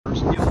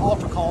gives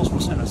altar calls for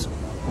sinners,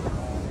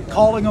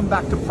 calling them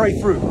back to pray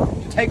through,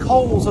 to take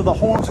holds of the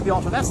horns of the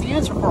altar. That's the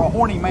answer for a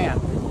horny man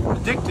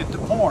addicted to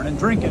porn and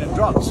drinking and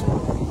drugs,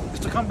 is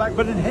to come back.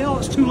 But in hell,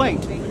 it's too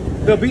late.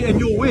 And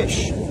you'll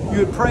wish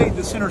you had prayed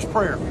the sinner's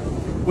prayer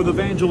with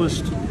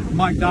evangelist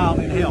Mike Dial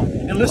in hell.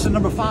 And listen,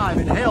 number 5,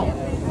 in hell,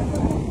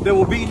 there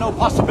will be no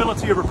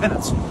possibility of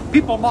repentance.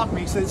 People mock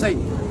me, say,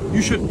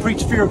 you shouldn't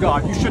preach fear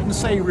God. You shouldn't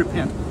say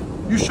repent.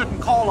 You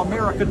shouldn't call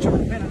America to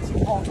repentance.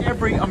 You call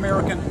every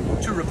American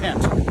to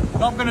repent.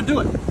 No, I'm going to do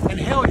it. In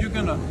hell, you're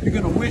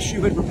gonna wish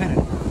you had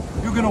repented.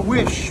 You're going to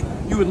wish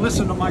you would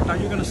listen to Mike Dial.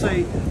 You're going to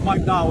say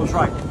Mike Dial was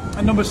right.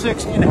 And number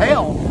 6, in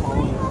hell,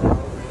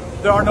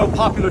 there are no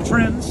popular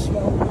trends.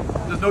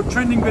 There's no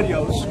trending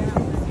videos.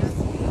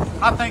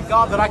 I thank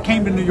God that I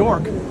came to New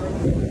York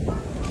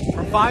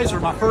from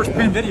Pfizer, my first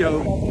pen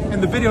video,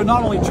 and the video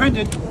not only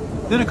trended,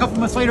 then a couple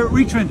months later it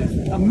retrended.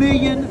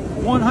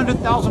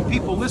 1,100,000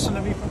 people listen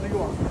to me from New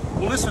York.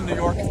 Well, listen, New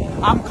York,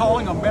 I'm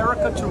calling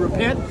America to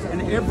repent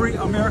and every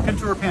American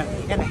to repent.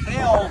 In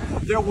hell,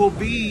 there will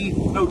be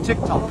no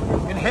TikTok.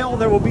 In hell,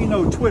 there will be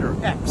no Twitter,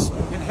 X.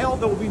 In hell,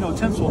 there will be no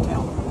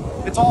Tinseltown.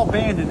 It's all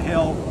banned in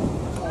hell,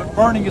 but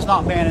burning is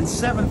not banned. And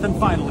 7th and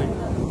finally,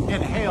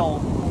 in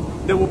hell,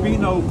 there will be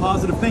no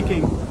positive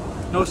thinking,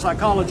 no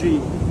psychology,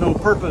 no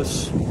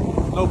purpose,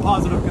 no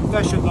positive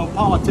confession, no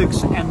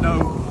politics, and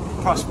no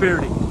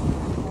prosperity.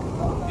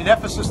 In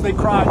Ephesus, they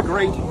cried,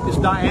 great is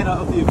Diana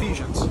of the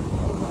Ephesians.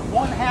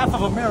 1/2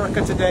 of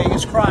America today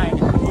is crying,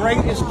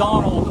 great is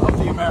Donald of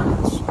the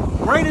Americans.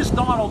 Great is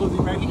Donald of the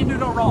Americans. He can do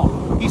no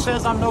wrong. He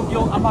says, I'm not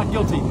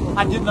guilty.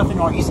 I did nothing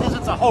wrong. He says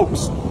it's a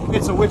hoax.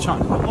 It's a witch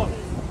hunt. But look,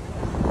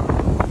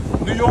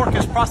 New York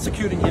is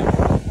prosecuting him.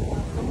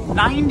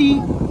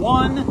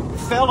 91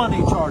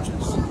 felony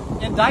charges.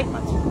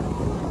 Indictment.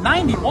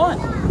 91.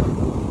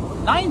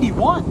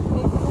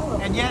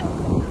 And yet,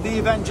 the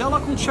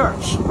evangelical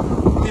church,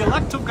 the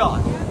elect of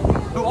God,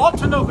 who ought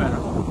to know better,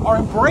 are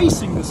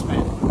embracing this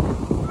man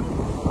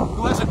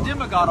who has a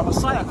demigod, a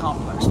Messiah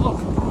complex.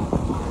 Look,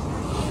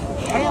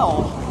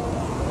 hell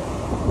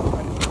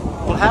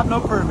will have no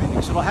prayer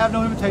meetings. It'll have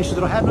no invitations.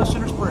 It'll have no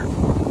sinner's prayer.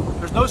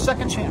 There's no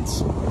second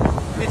chance.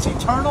 It's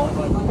eternal.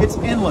 It's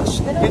endless.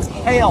 It's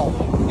hell.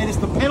 It is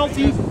the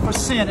penalty for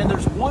sin. And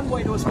there's one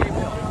way to escape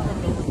hell.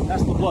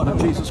 That's the blood of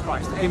Jesus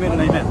Christ. Amen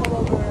and amen.